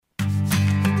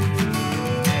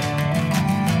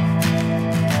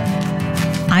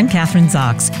I'm Kathryn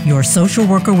Zox, your social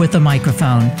worker with a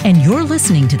microphone, and you're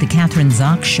listening to The Kathryn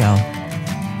Zox Show.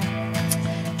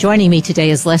 Joining me today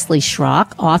is Leslie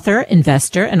Schrock, author,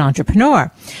 investor, and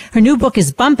entrepreneur. Her new book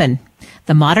is Bumpin,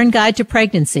 The Modern Guide to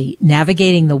Pregnancy,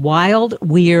 Navigating the Wild,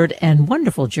 Weird, and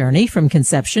Wonderful Journey from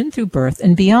Conception through Birth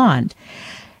and Beyond.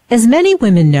 As many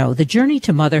women know, the journey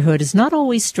to motherhood is not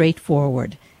always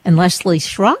straightforward, and Leslie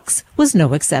Schrock's was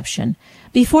no exception.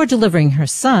 Before delivering her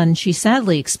son, she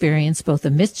sadly experienced both a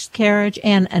miscarriage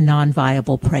and a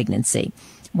non-viable pregnancy.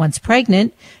 Once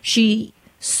pregnant, she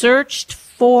searched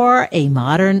for a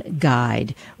modern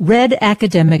guide, read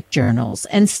academic journals,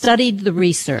 and studied the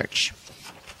research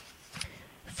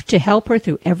to help her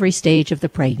through every stage of the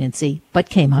pregnancy, but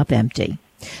came up empty.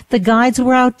 The guides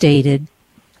were outdated,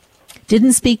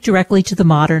 didn't speak directly to the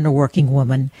modern or working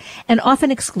woman, and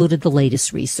often excluded the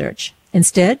latest research.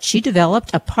 Instead, she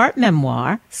developed a part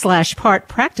memoir / part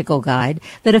practical guide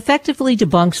that effectively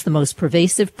debunks the most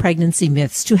pervasive pregnancy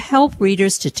myths to help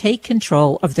readers to take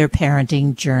control of their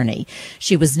parenting journey.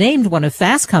 She was named one of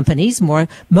Fast Company's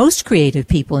most creative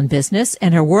people in business,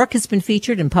 and her work has been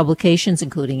featured in publications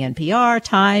including NPR,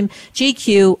 Time,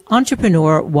 GQ,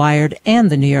 Entrepreneur, Wired, and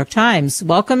the New York Times.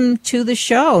 Welcome to the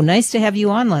show. Nice to have you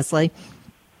on, Leslie.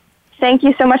 Thank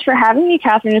you so much for having me,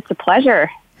 Kathryn. It's a pleasure.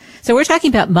 So we're talking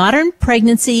about modern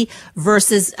pregnancy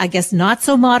versus, I guess, not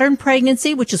so modern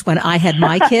pregnancy, which is when I had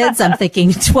my kids. I'm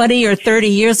thinking 20 or 30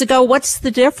 years ago. What's the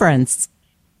difference?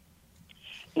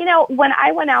 You know, when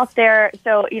I went out there,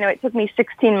 so, it took me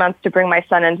 16 months to bring my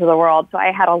son into the world, so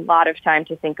I had a lot of time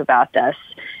to think about this.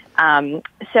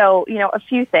 A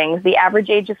few things. The average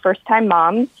age of first-time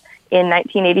moms in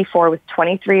 1984 was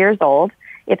 23 years old.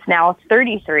 It's now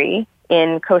 33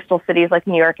 in coastal cities like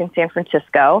New York and San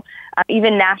Francisco.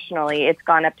 Even nationally, it's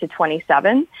gone up to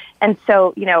 27. And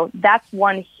so, that's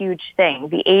one huge thing.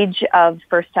 The age of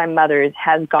first-time mothers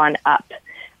has gone up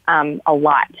a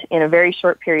lot in a very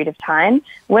short period of time.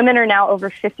 Women are now over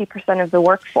 50% of the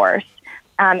workforce.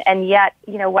 And yet,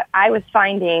 what I was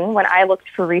finding when I looked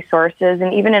for resources,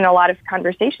 and even in a lot of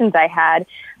conversations I had,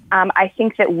 I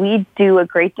think that we do a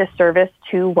great disservice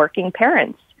to working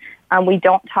parents. We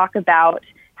don't talk about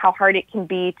how hard it can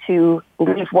be to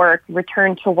leave work,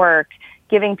 return to work,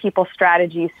 giving people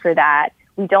strategies for that.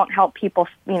 We don't help people,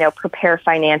 prepare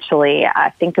financially,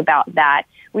 think about that.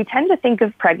 We tend to think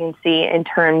of pregnancy in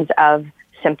terms of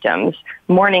symptoms,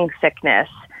 morning sickness,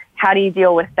 how do you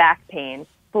deal with back pain?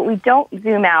 But we don't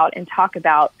zoom out and talk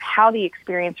about how the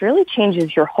experience really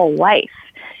changes your whole life.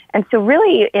 And so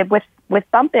really, with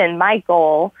Bumpin, my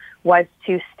goal was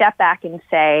to step back and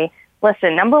say,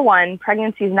 listen, number one,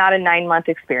 pregnancy is not a 9-month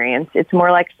experience. It's more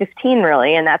like 15,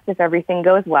 really, and that's if everything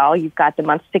goes well. You've got the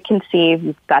months to conceive.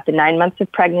 You've got the 9 months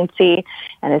of pregnancy.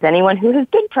 And as anyone who has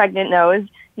been pregnant knows,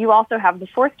 you also have the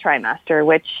 4th trimester,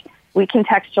 which we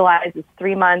contextualize as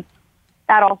 3 months.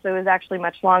 That also is actually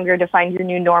much longer to find your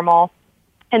new normal.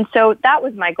 And so that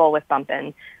was my goal with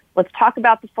Bumpin. Let's talk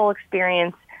about the full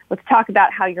experience. Let's talk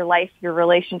about how your life, your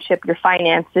relationship, your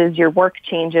finances, your work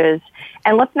changes.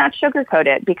 And let's not sugarcoat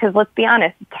it, because let's be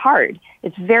honest, it's hard.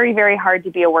 It's very, very hard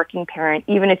to be a working parent.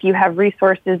 Even if you have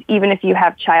resources, even if you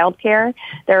have childcare,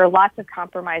 there are lots of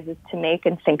compromises to make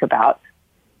and think about.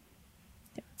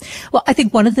 Well, I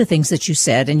think one of the things that you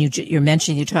said, and you're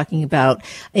mentioning, you're talking about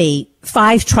 5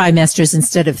 trimesters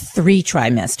instead of 3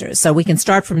 trimesters. So we can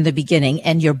start from the beginning.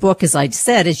 And your book, as I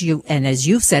said, as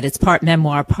you've said, it's part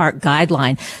memoir, part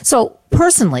guideline. So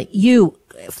personally,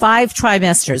 5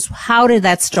 trimesters, how did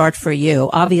that start for you?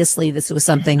 Obviously, this was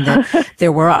something that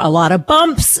there were a lot of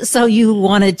bumps. So you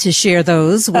wanted to share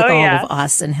those with all of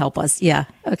us and help us. Yeah.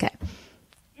 Okay.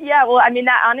 Yeah, well, I mean,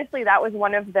 that was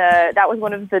one of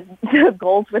the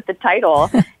goals with the title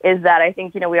is that I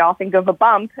think, we all think of a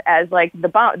bump as like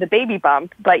the baby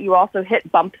bump, but you also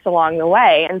hit bumps along the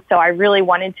way. And so I really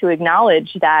wanted to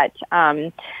acknowledge that,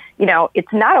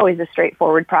 it's not always a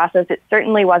straightforward process. It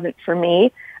certainly wasn't for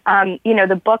me.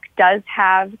 The book does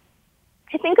have,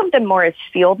 I think of them more as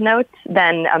field notes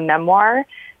than a memoir,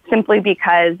 simply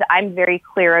because I'm very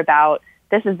clear about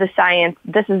this is the science,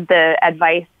 this is the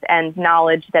advice and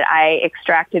knowledge that I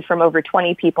extracted from over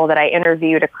 20 people that I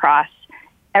interviewed across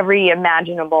every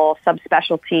imaginable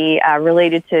subspecialty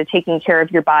related to taking care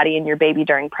of your body and your baby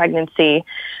during pregnancy.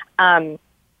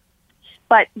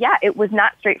 But yeah, it was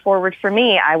not straightforward for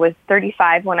me. I was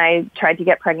 35 when I tried to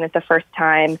get pregnant the first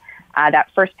time. That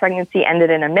first pregnancy ended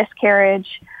in a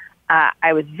miscarriage.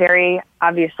 I was very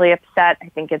obviously upset. I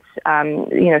think it's,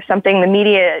 something the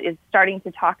media is starting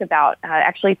to talk about.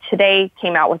 Actually, Today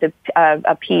came out with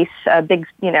a piece, a big,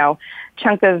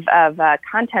 chunk of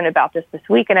content about this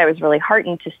week, and I was really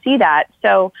heartened to see that.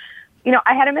 So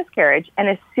I had a miscarriage. And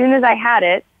as soon as I had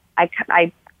it,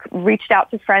 I reached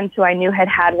out to friends who I knew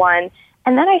had one.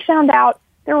 And then I found out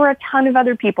there were a ton of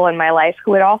other people in my life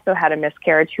who had also had a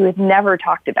miscarriage who had never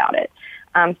talked about it.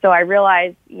 So I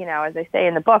realized, as I say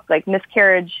in the book, like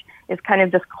miscarriage is kind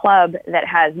of this club that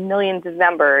has millions of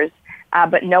members,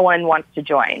 but no one wants to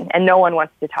join and no one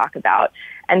wants to talk about.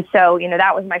 And so,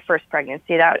 that was my first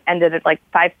pregnancy. That ended at like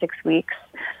 5-6 weeks.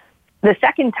 The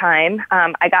second time,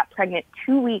 I got pregnant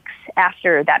 2 weeks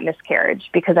after that miscarriage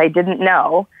because I didn't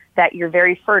know that you're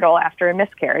very fertile after a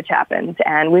miscarriage happens.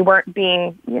 And we weren't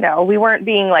being,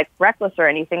 like reckless or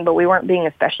anything, but we weren't being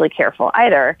especially careful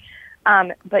either.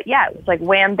 But yeah, it was like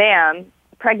wham, bam,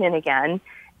 pregnant again.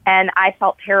 And I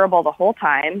felt terrible the whole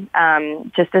time,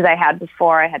 just as I had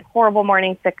before. I had horrible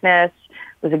morning sickness,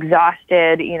 was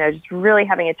exhausted, just really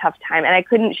having a tough time. And I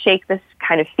couldn't shake this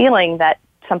kind of feeling that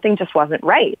something just wasn't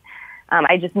right.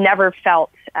 I just never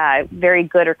felt very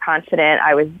good or confident.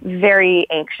 I was very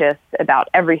anxious about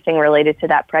everything related to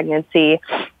that pregnancy.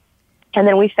 And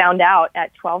then we found out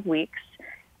at 12 weeks,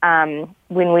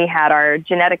 when we had our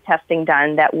genetic testing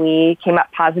done, that we came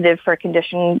up positive for a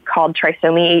condition called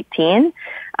trisomy 18.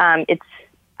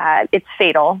 It's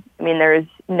fatal. I mean, there's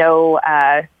no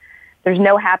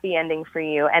happy ending for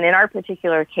you. And in our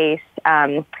particular case,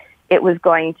 it was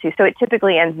going to. So it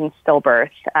typically ends in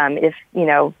stillbirth.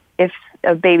 If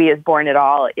a baby is born at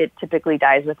all, it typically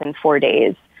dies within 4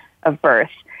 days of birth.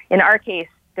 In our case,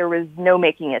 there was no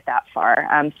making it that far.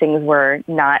 Things were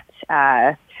not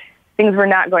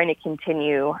going to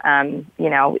continue.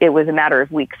 It was a matter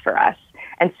of weeks for us.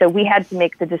 And so we had to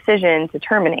make the decision to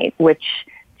terminate, which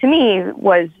to me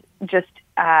was just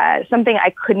something I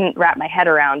couldn't wrap my head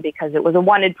around because it was a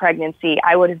wanted pregnancy.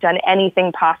 I would have done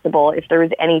anything possible if there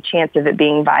was any chance of it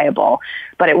being viable,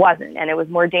 but it wasn't. And it was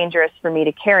more dangerous for me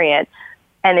to carry it.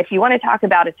 And if you want to talk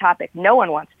about a topic no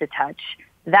one wants to touch,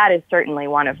 that is certainly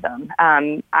one of them.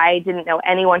 I didn't know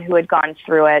anyone who had gone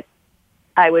through it.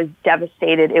 I was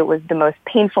devastated. It was the most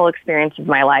painful experience of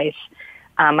my life.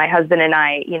 My husband and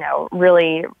I,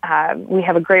 really, we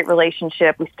have a great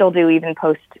relationship. We still do even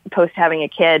post having a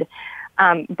kid.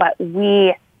 But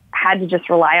we had to just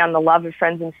rely on the love of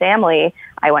friends and family.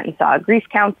 I went and saw a grief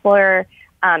counselor.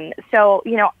 I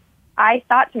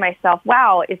thought to myself,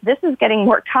 wow, if this is getting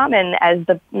more common as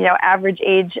the, average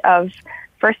age of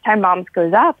first-time moms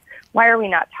goes up, why are we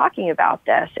not talking about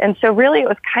this? And so really it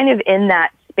was kind of in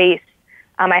that space.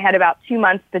 I had about 2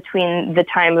 months between the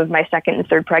time of my second and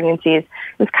third pregnancies.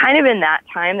 It was kind of in that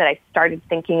time that I started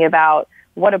thinking about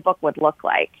what a book would look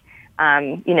like.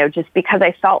 Just because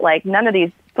I felt like none of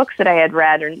these books that I had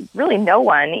read, or really no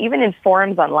one, even in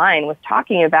forums online, was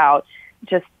talking about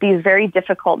just these very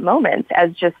difficult moments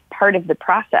as just part of the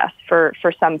process for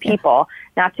some people.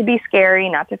 Yeah. Not to be scary,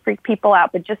 not to freak people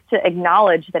out, but just to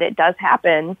acknowledge that it does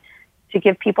happen, to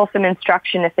give people some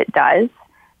instruction if it does,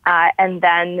 and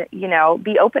then,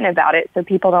 be open about it so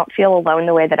people don't feel alone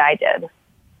the way that I did.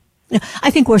 I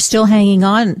think we're still hanging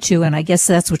on to, and I guess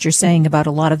that's what you're saying about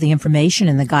a lot of the information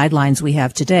and the guidelines we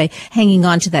have today, hanging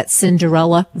on to that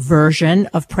Cinderella version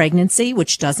of pregnancy,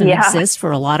 which doesn't exist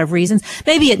for a lot of reasons.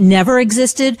 Maybe it never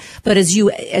existed, but as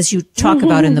you talk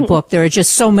about in the book, there are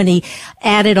just so many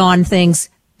added on things.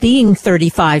 Being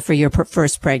 35 for your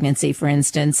first pregnancy, for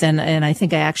instance, and I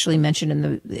think I actually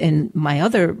mentioned in my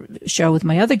other show with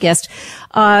my other guest,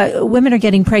 women are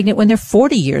getting pregnant when they're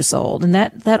 40 years old, and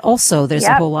that also there's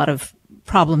a whole lot of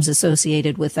problems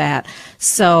associated with that.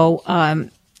 So I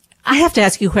have to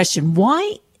ask you a question: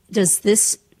 why does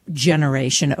this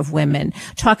generation of women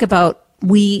talk about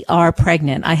we are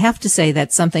pregnant? I have to say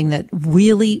that's something that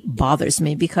really bothers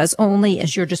me, because only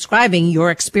as you're describing your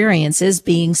experiences,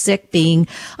 being sick, being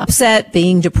upset,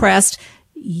 being depressed,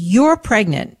 you're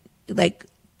pregnant. Like,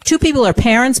 two people are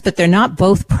parents, but they're not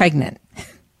both pregnant.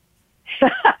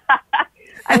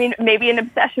 I mean, maybe an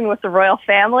obsession with the royal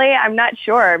family. I'm not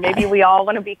sure. Maybe we all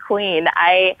want to be queen.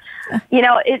 It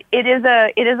is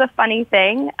a funny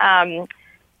thing.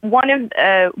 One of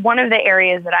the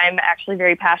areas that I'm actually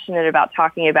very passionate about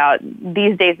talking about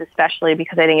these days, especially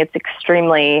because I think it's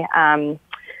extremely kind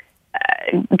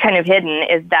of hidden,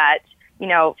 is that,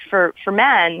 for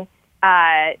men,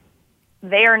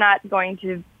 they are not going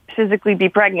to physically be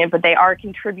pregnant, but they are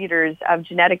contributors of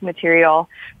genetic material.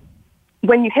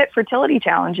 When you hit fertility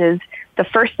challenges, the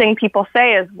first thing people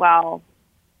say is, well,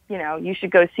 you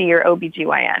should go see your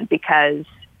OBGYN because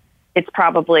it's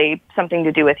probably something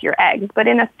to do with your eggs. But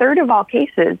in a third of all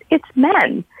cases, it's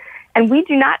men. And we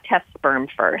do not test sperm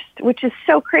first, which is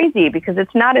so crazy because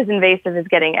it's not as invasive as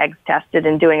getting eggs tested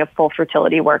and doing a full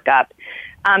fertility workup.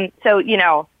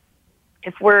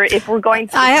 if we're going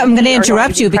to, I'm going to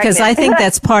interrupt you because I think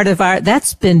that's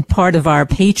been part of our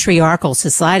patriarchal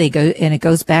society, and it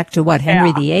goes back to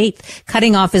Henry VIII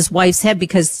cutting off his wife's head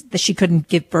because she couldn't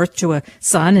give birth to a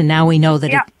son, and now we know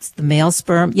that it's the male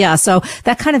sperm. Yeah, so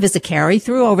that kind of is a carry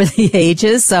through over the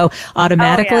ages. So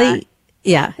automatically,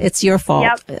 it's your fault.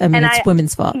 Yep. I mean, it's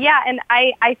women's fault. Yeah, and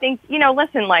I think,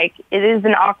 listen, like, it is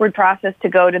an awkward process to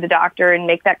go to the doctor and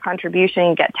make that contribution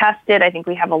and get tested. I think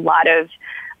we have a lot of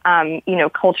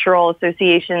cultural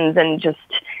associations and just,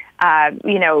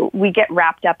 we get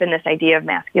wrapped up in this idea of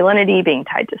masculinity being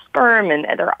tied to sperm, and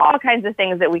there are all kinds of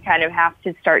things that we kind of have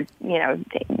to start,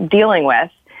 dealing with.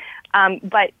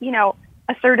 But,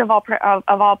 a third of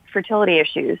all fertility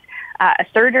issues, a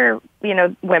third are,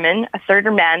 women, a third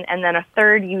are men, and then a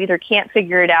third you either can't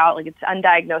figure it out, like it's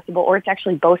undiagnosable, or it's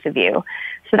actually both of you.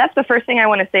 So that's the first thing I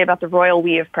want to say about the royal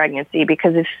we of pregnancy,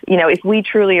 because if we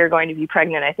truly are going to be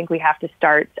pregnant, I think we have to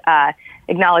start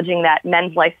acknowledging that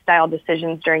men's lifestyle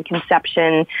decisions during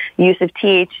conception, use of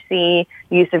THC,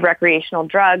 use of recreational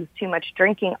drugs, too much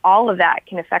drinking, all of that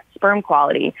can affect sperm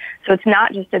quality. So it's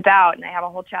not just about, and I have a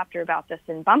whole chapter about this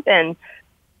in Bumpin',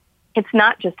 it's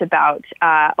not just about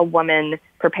a woman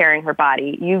preparing her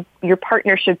body. Your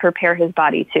partner should prepare his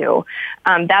body too.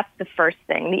 That's the first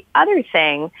thing. The other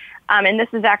thing, and this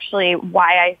is actually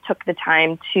why I took the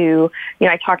time to,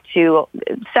 I talked to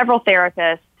several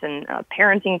therapists and a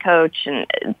parenting coach, and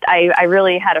I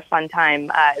really had a fun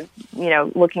time,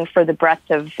 looking for the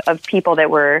breadth of people that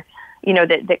were,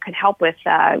 that could help with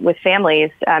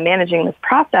families managing this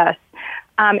process.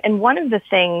 And one of the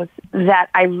things that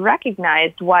I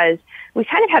recognized was we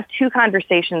kind of have two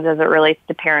conversations as it relates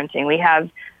to parenting. We have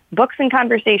books and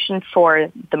conversation for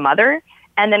the mother,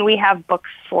 and then we have books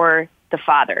for the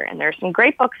father. And there's some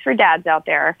great books for dads out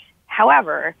there.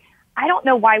 However, I don't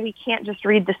know why we can't just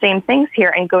read the same things here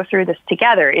and go through this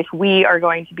together if we are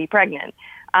going to be pregnant.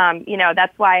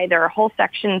 That's why there are whole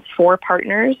sections for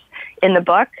partners in the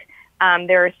book.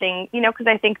 There are things, because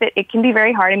I think that it can be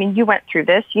very hard. I mean, you went through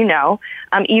this,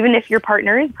 even if your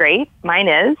partner is great, mine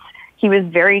is, he was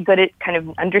very good at kind of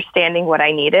understanding what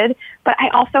I needed, but I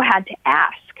also had to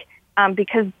ask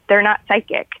because they're not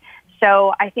psychic.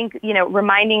 So I think,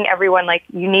 reminding everyone, like,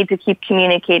 you need to keep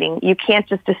communicating. You can't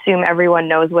just assume everyone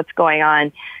knows what's going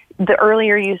on. The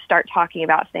earlier you start talking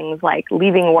about things like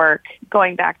leaving work,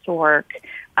 going back to work,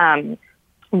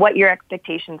 what your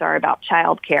expectations are about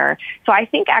childcare. So I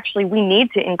think actually we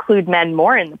need to include men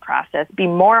more in the process, be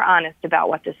more honest about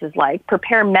what this is like,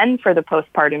 prepare men for the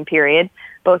postpartum period,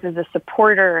 both as a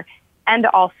supporter and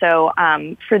also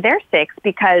for their sakes,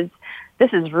 because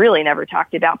this is really never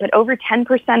talked about, but over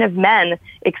 10% of men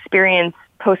experience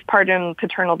postpartum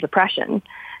paternal depression.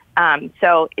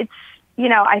 So it's,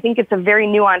 I think it's a very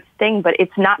nuanced thing, but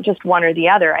it's not just one or the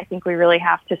other. I think we really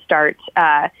have to start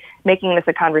making this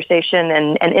a conversation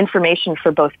and information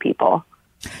for both people.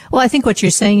 Well, I think what you're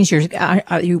saying is you're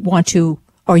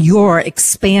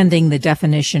expanding the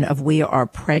definition of we are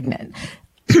pregnant.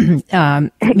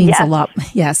 It means a lot.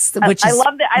 Yes. Which I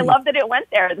love that. I love that it went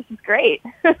there. This is great.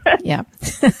 Yeah.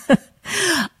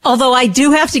 Although I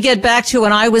do have to get back to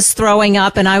when I was throwing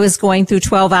up and I was going through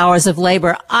 12 hours of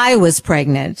labor, I was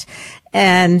pregnant.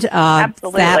 And that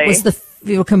was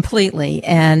completely,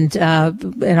 and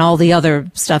all the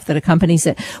other stuff that accompanies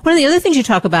it. One of the other things you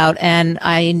talk about, and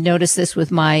I noticed this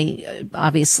with I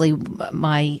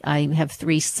have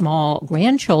 3 small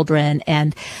grandchildren,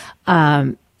 and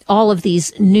all of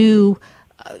these new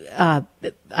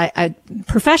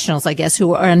professionals, I guess,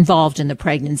 who are involved in the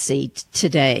pregnancy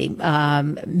today,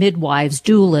 midwives,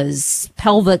 doulas,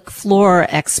 pelvic floor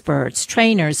experts,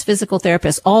 trainers, physical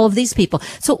therapists, all of these people.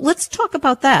 So let's talk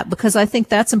about that, because I think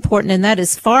that's important, and that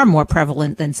is far more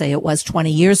prevalent than, say, it was 20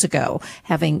 years ago.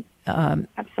 Having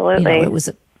absolutely, it was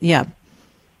Yeah,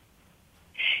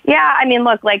 I mean,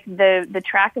 look, like the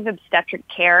track of obstetric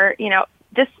care,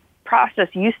 this process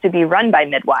used to be run by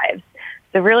midwives.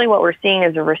 So really what we're seeing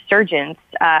is a resurgence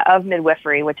of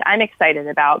midwifery, which I'm excited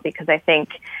about because I think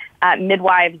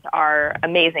midwives are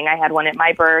amazing. I had one at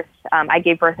my birth. I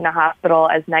gave birth in a hospital,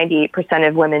 as 98%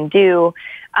 of women do.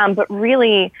 But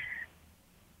really,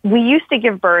 we used to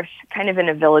give birth kind of in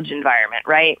a village environment,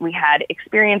 right? We had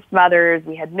experienced mothers,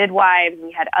 we had midwives,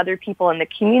 we had other people in the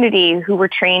community who were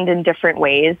trained in different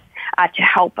ways to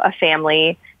help a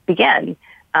family begin.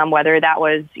 Whether that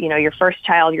was, your first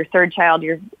child, your third child,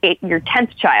 your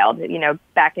 10th child,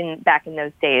 back in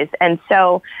those days. And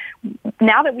so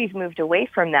now that we've moved away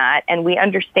from that and we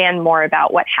understand more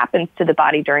about what happens to the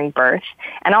body during birth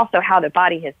and also how the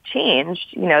body has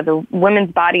changed, the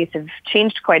women's bodies have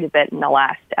changed quite a bit in the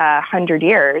last 100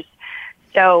 years.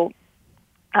 So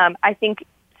I think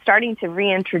starting to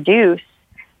reintroduce,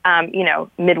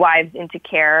 midwives into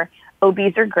care.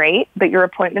 OBs are great, but your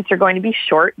appointments are going to be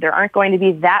short. There aren't going to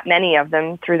be that many of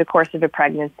them through the course of a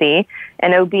pregnancy.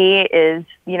 And OB is,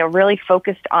 really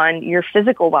focused on your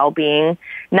physical well-being,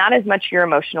 not as much your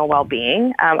emotional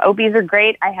well-being. OBs are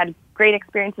great. I had great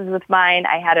experiences with mine.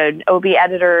 I had an OB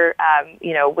editor,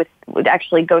 would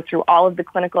actually go through all of the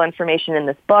clinical information in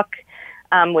this book,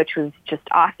 which was just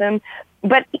awesome.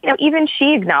 But, even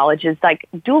she acknowledges, like,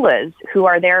 doulas who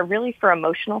are there really for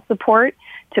emotional support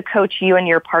to coach you and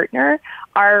your partner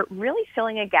are really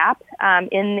filling a gap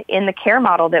in the care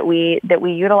model that we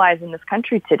utilize in this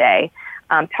country today.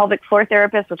 Pelvic floor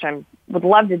therapists, which I would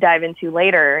love to dive into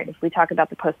later if we talk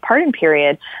about the postpartum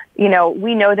period, we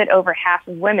know that over half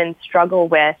of women struggle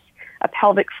with a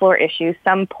pelvic floor issue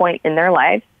some point in their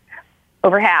life,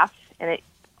 over half, and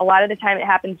a lot of the time it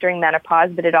happens during menopause,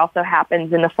 but it also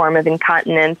happens in the form of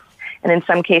incontinence and in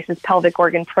some cases pelvic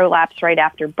organ prolapse right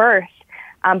after birth.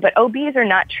 But OBs are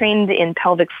not trained in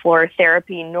pelvic floor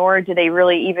therapy, nor do they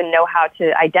really even know how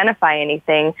to identify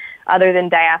anything other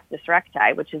than diastasis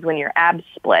recti, which is when your abs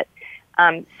split.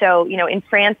 So, in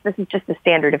France, this is just the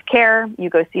standard of care.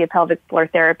 You go see a pelvic floor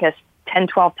therapist 10,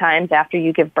 12 times after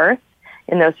you give birth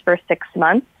in those first 6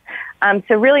 months.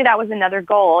 So really that was another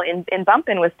goal in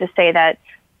Bumpin, was to say that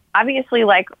obviously,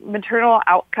 like, maternal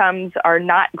outcomes are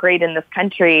not great in this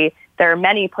country. There are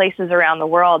many places around the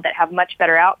world that have much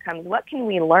better outcomes. What can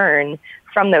we learn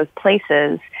from those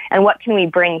places, and what can we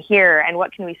bring here, and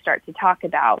what can we start to talk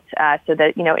about so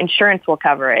that, insurance will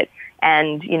cover it,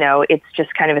 and, it's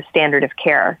just kind of a standard of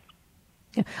care.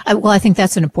 Yeah. I think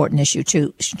that's an important issue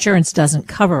too. Insurance doesn't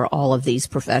cover all of these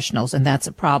professionals, and that's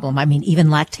a problem. I mean, even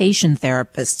lactation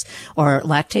therapists or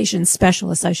lactation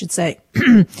specialists, I should say,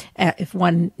 if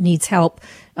one needs help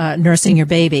nursing your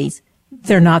babies,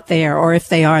 they're not there, or if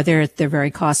they are, they're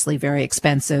very costly, very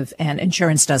expensive, and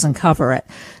insurance doesn't cover it.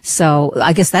 So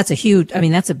I guess that's a huge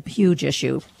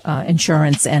issue,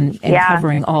 insurance and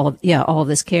covering all of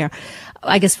this care.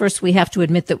 I guess first we have to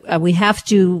admit that we have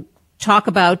to talk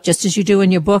about, just as you do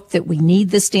in your book, that we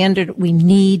need the standard of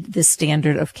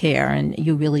care. And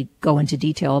you really go into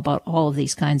detail about all of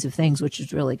these kinds of things, which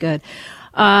is really good.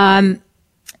 Let's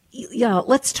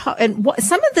talk. And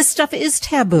some of this stuff is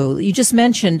taboo. You just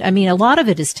mentioned, a lot of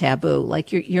it is taboo.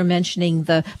 Like you're mentioning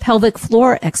the pelvic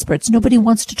floor experts. Nobody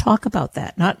wants to talk about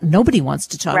that. Nobody wants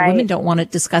to talk. Right. Women don't want to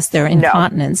discuss their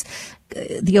incontinence. No.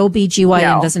 The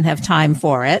OBGYN doesn't have time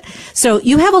for it. So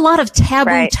you have a lot of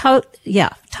taboo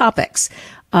topics.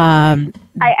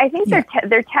 I think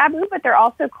they're taboo, but they're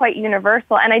also quite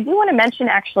universal. And I do want to mention,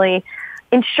 actually,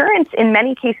 insurance in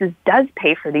many cases does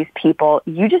pay for these people.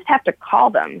 You just have to call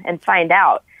them and find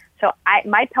out. So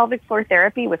my pelvic floor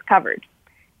therapy was covered.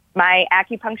 My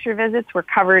acupuncture visits were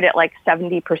covered at like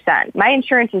 70%. My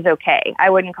insurance is okay. I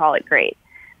wouldn't call it great.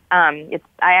 I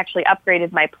actually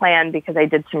upgraded my plan because I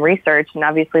did some research, and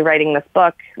obviously writing this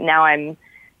book, now I'm,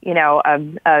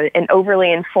 an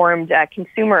overly informed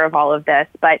consumer of all of this.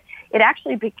 But it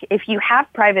actually, if you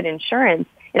have private insurance,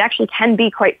 it actually can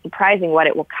be quite surprising what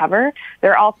it will cover.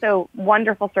 There are also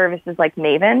wonderful services like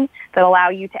Maven that allow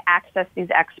you to access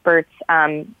these experts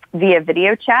via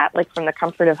video chat, like from the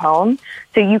comfort of home.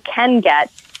 So you can get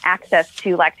access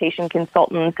to lactation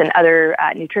consultants and other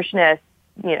nutritionists,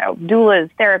 doulas,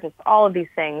 therapists, all of these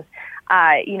things,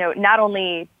 not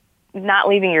only not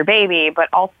leaving your baby, but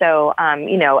also,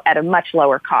 at a much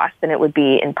lower cost than it would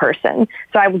be in person.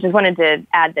 So I just wanted to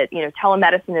add that,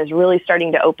 telemedicine is really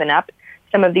starting to open up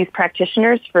some of these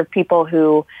practitioners for people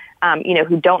who,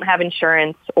 who don't have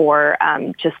insurance or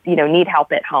just, need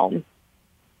help at home.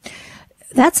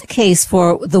 That's a case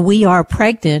for the We Are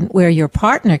Pregnant, where your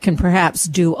partner can perhaps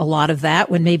do a lot of that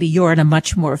when maybe you're in a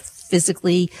much more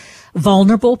physically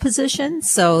vulnerable position,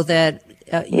 so that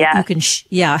you can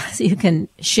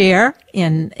share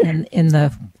in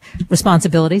the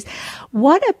responsibilities.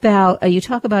 What about you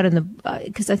talk about in the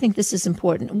because I think this is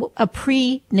important, a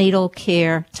prenatal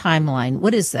care timeline?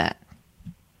 What is that?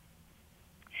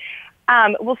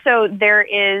 So there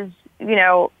is,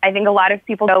 I think a lot of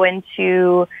people go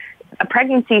into a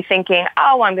pregnancy thinking,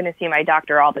 oh, I'm going to see my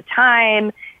doctor all the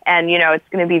time, and, it's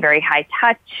going to be very high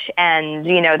touch, and,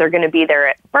 they're going to be there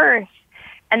at birth.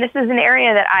 And this is an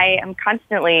area that I am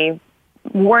constantly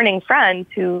warning friends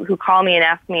who call me and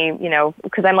ask me,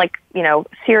 because I'm like,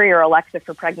 Siri or Alexa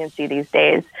for pregnancy these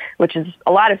days, which is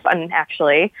a lot of fun,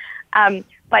 actually.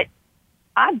 But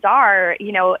odds are,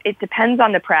 it depends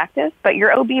on the practice, but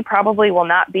your OB probably will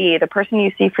not be, the person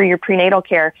you see for your prenatal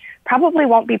care probably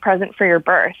won't be present for your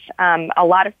birth. A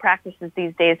lot of practices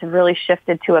these days have really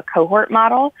shifted to a cohort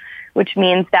model, which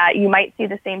means that you might see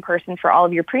the same person for all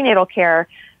of your prenatal care,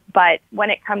 But when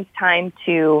it comes time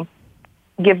to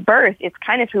give birth, it's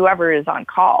kind of whoever is on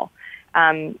call.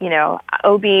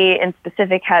 OB in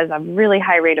specific has a really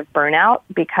high rate of burnout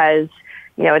because,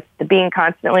 it's the being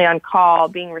constantly on call,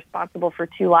 being responsible for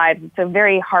 2 lives. It's a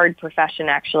very hard profession,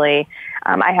 actually.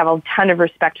 I have a ton of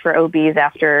respect for OBs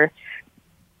after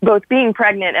both being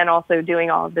pregnant and also doing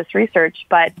all of this research.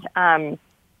 But,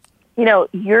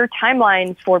 your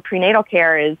timeline for prenatal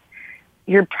care is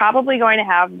you're probably going to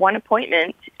have 1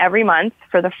 appointment every month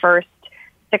for the first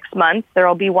 6 months. There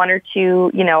will be 1 or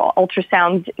 2,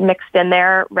 ultrasounds mixed in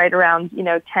there right around,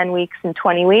 10 weeks and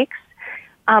 20 weeks.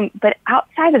 But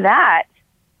outside of that,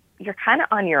 you're kind of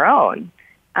on your own.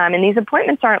 And these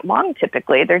appointments aren't long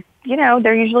typically. They're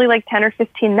usually like 10 or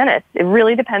 15 minutes. It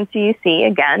really depends who you see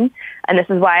again. And this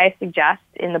is why I suggest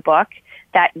in the book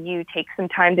that you take some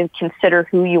time to consider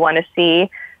who you want to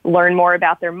see, learn more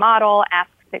about their model,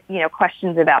 ask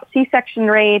questions about C-section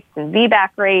rates and VBAC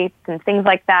rates and things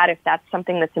like that if that's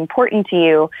something that's important to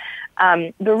you.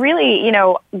 But really,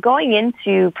 going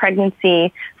into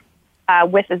pregnancy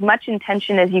with as much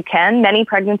intention as you can. Many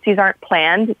pregnancies aren't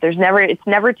planned. It's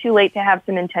never too late to have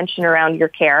some intention around your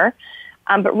care.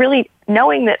 But really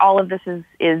knowing that all of this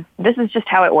is just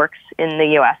how it works in the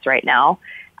U.S. right now.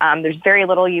 There's very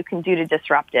little you can do to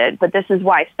disrupt it. But this is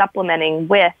why supplementing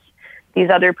with these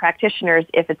other practitioners,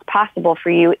 if it's possible for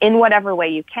you in whatever way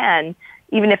you can,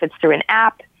 even if it's through an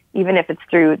app, even if it's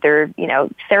through their,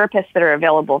 therapists that are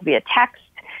available via text,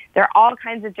 there are all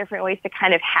kinds of different ways to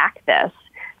kind of hack this.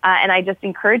 And I just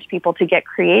encourage people to get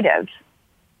creative.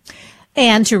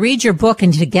 And to read your book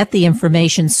and to get the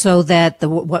information so that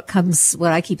what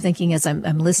I keep thinking as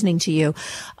I'm listening to you,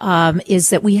 is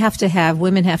that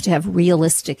women have to have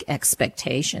realistic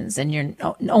expectations. And you're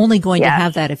only going to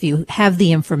have that if you have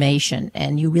the information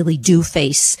and you really do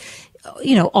face,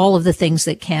 all of the things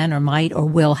that can or might or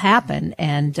will happen.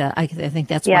 And I think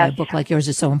that's why a book like yours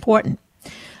is so important.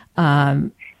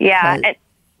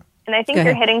 And I think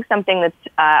you're hitting something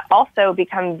that's also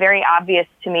become very obvious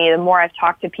to me the more I've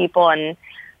talked to people. And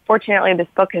fortunately, this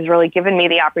book has really given me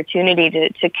the opportunity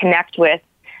to connect with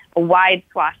a wide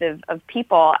swath of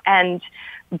people. And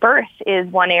birth is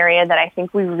one area that I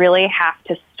think we really have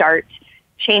to start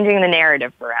changing the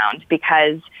narrative around,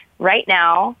 because right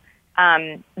now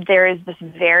there is this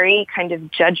very kind of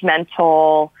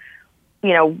judgmental,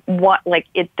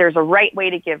 there's a right way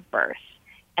to give birth.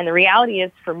 And the reality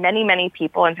is for many, many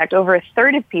people, in fact, over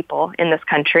 1/3 of people in this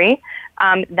country,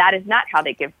 that is not how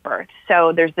they give birth.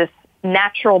 So there's this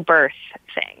natural birth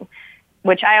thing,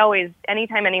 which I always,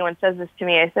 anytime anyone says this to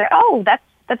me, I say, oh,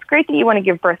 that's great that you want to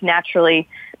give birth naturally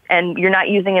and you're not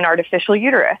using an artificial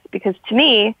uterus. Because to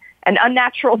me, an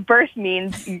unnatural birth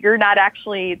means you're not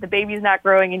actually, the baby's not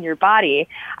growing in your body.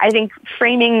 I think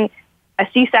framing a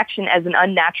C-section as an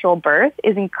unnatural birth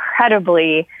is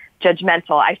incredibly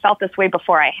judgmental. I felt this way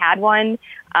before I had one.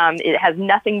 It has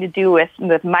nothing to do with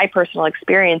my personal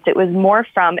experience. It was more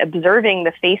from observing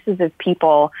the faces of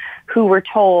people who were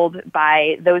told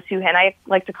by those who, and I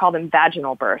like to call them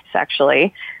vaginal births,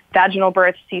 actually. Vaginal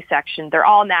birth, C-section, they're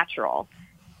all natural.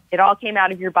 It all came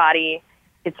out of your body.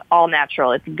 It's all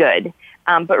natural. It's good.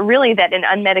 But really that an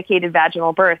unmedicated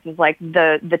vaginal birth is like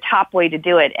the top way to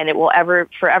do it, and it will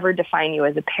forever define you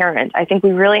as a parent. I think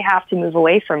we really have to move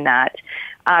away from that.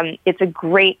 It's a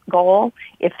great goal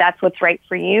if that's what's right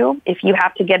for you. If you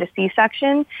have to get a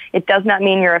C-section, it does not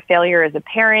mean you're a failure as a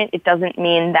parent. It doesn't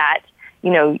mean that,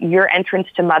 your entrance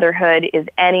to motherhood is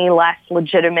any less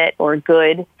legitimate or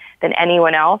good than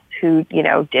anyone else who,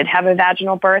 did have a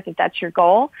vaginal birth, if that's your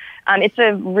goal. It's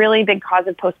a really big cause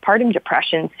of postpartum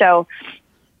depression. So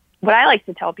what I like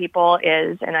to tell people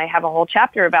is, and I have a whole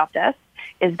chapter about this,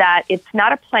 is that it's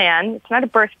not a plan, it's not a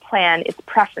birth plan, it's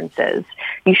preferences.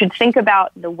 You should think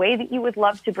about the way that you would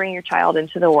love to bring your child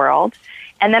into the world,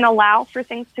 and then allow for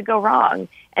things to go wrong.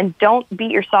 And don't beat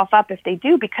yourself up if they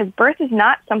do, because birth is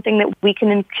not something that we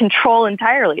can control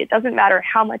entirely. It doesn't matter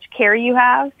how much care you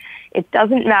have. It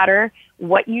doesn't matter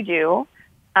what you do.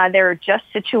 There are just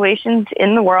situations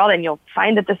in the world, and you'll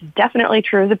find that this is definitely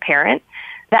true as a parent,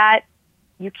 that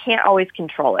you can't always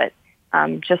control it.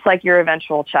 Just like your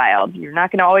eventual child. You're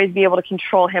not going to always be able to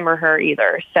control him or her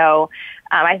either. So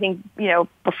I think,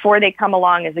 before they come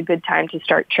along is a good time to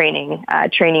start training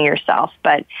yourself.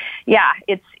 But yeah,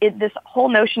 this whole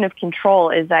notion of control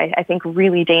is, I think,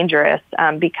 really dangerous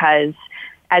because,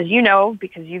 as you know,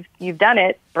 because you've done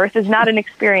it, birth is not an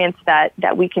experience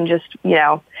that we can just,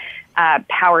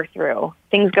 power through.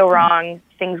 Things go wrong,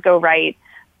 things go right.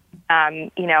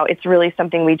 It's really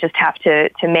something we just have to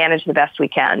manage the best we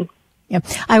can. Yeah,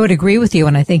 I would agree with you.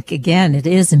 And I think, again, it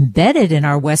is embedded in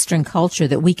our Western culture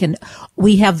that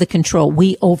we have the control.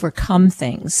 We overcome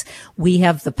things. We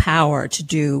have the power to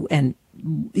do and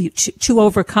to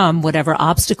overcome whatever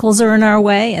obstacles are in our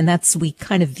way. And we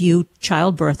kind of view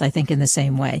childbirth, I think, in the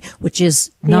same way, which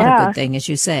is not a good thing, as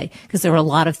you say, because there are a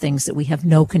lot of things that we have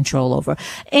no control over.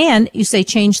 And you say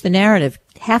change the narrative.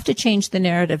 Have to change the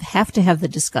narrative, have to have the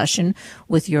discussion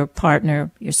with your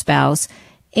partner, your spouse,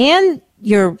 and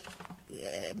your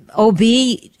OB.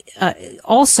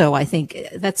 Also, I think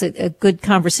that's a good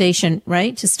conversation,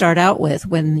 right, to start out with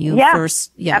when you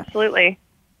first. Yeah, absolutely.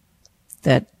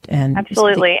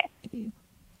 Absolutely.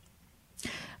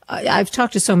 I've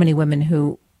talked to so many women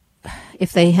who,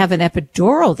 if they have an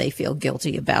epidural, they feel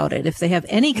guilty about it. If they have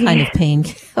any kind of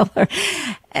painkiller,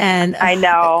 and I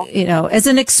know, as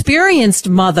an experienced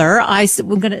mother, I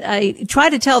try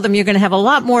to tell them you're going to have a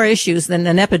lot more issues than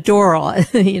an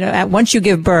epidural. Once you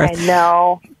give birth. I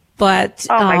know, but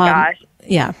oh my gosh,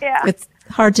 yeah, it's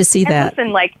hard to see that.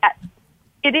 Listen,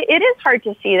 it is hard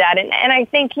to see that, and I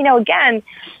think again.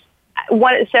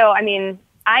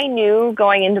 I knew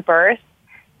going into birth,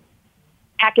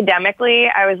 academically,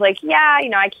 I was like,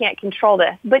 I can't control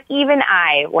this. But even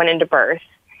I went into birth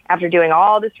after doing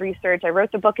all this research. I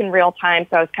wrote the book in real time,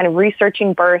 so I was kind of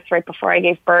researching birth right before I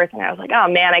gave birth. And I was like, oh,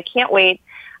 man, I can't wait.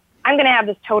 I'm going to have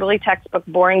this totally textbook,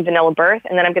 boring, vanilla birth,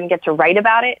 and then I'm going to get to write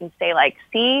about it and say,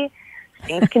 see,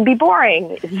 things can be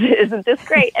boring. Isn't this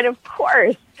great? And of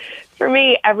course, for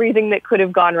me, everything that could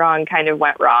have gone wrong kind of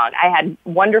went wrong. I had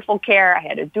wonderful care. I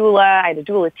had a doula. I had a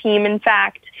doula team, in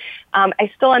fact.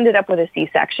 I still ended up with a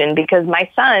C-section because my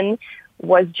son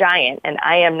was giant, and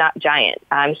I am not giant.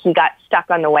 He got stuck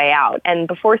on the way out. And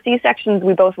before C-sections,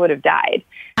 we both would have died.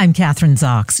 I'm Kathryn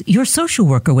Zox, your social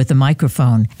worker with a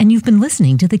microphone, and you've been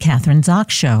listening to The Kathryn Zox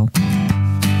Show.